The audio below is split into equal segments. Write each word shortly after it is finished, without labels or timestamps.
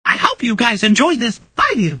hope you guys enjoyed this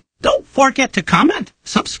video. Don't forget to comment,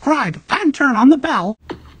 subscribe, and turn on the bell.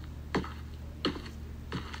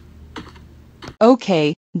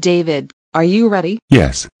 Okay, David, are you ready?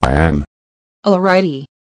 Yes, I am. Alrighty.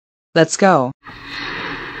 Let's go.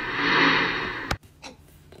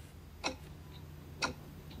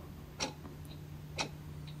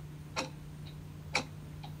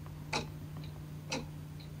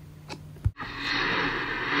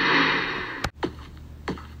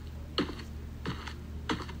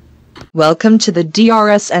 Welcome to the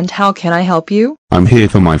DRS, and how can I help you? I'm here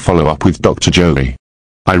for my follow-up with Dr. Joey.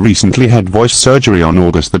 I recently had voice surgery on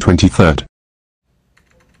August the 23rd.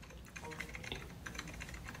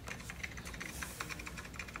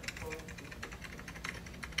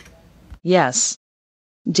 Yes.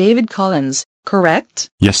 David Collins, correct?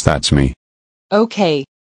 Yes, that's me. Okay.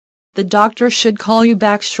 The doctor should call you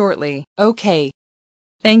back shortly. Okay.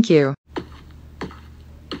 Thank you.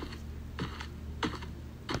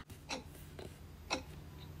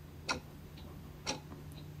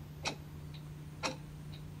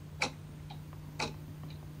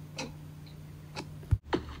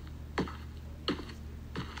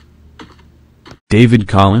 David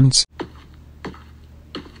Collins?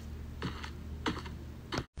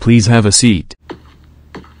 Please have a seat.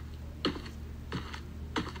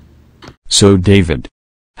 So David,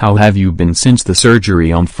 how have you been since the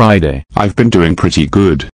surgery on Friday? I've been doing pretty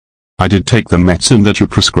good. I did take the medicine that you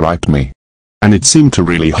prescribed me. And it seemed to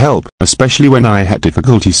really help, especially when I had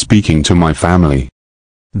difficulty speaking to my family.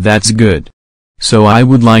 That's good. So I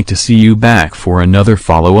would like to see you back for another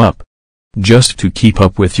follow-up. Just to keep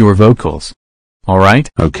up with your vocals. Alright?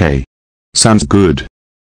 Okay. Sounds good.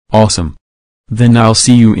 Awesome. Then I'll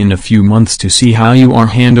see you in a few months to see how you are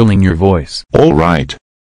handling your voice. Alright.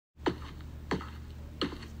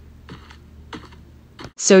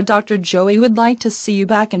 So Dr. Joey would like to see you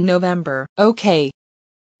back in November. Okay.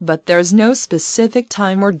 But there's no specific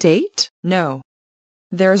time or date? No.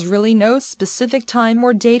 There's really no specific time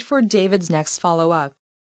or date for David's next follow-up.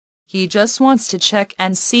 He just wants to check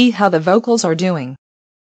and see how the vocals are doing.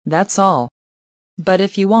 That's all. But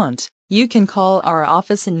if you want, you can call our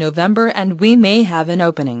office in November and we may have an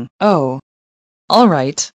opening. Oh.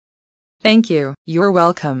 Alright. Thank you. You're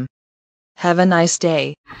welcome. Have a nice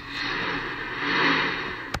day.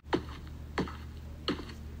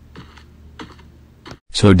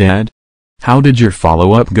 So Dad? How did your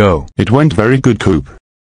follow-up go? It went very good, Coop.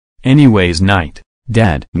 Anyways, night,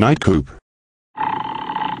 Dad. Night, Coop.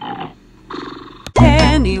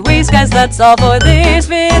 Anyways, guys, that's all for this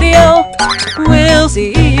video. We'll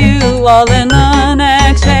see you all in the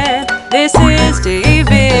next vid. This is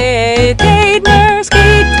David, Kate, Nurse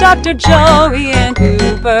Kate, Dr. Joey and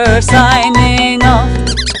Cooper signing off.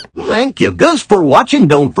 Thank you guys for watching.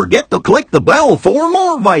 Don't forget to click the bell for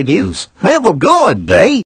more videos. Have a good day.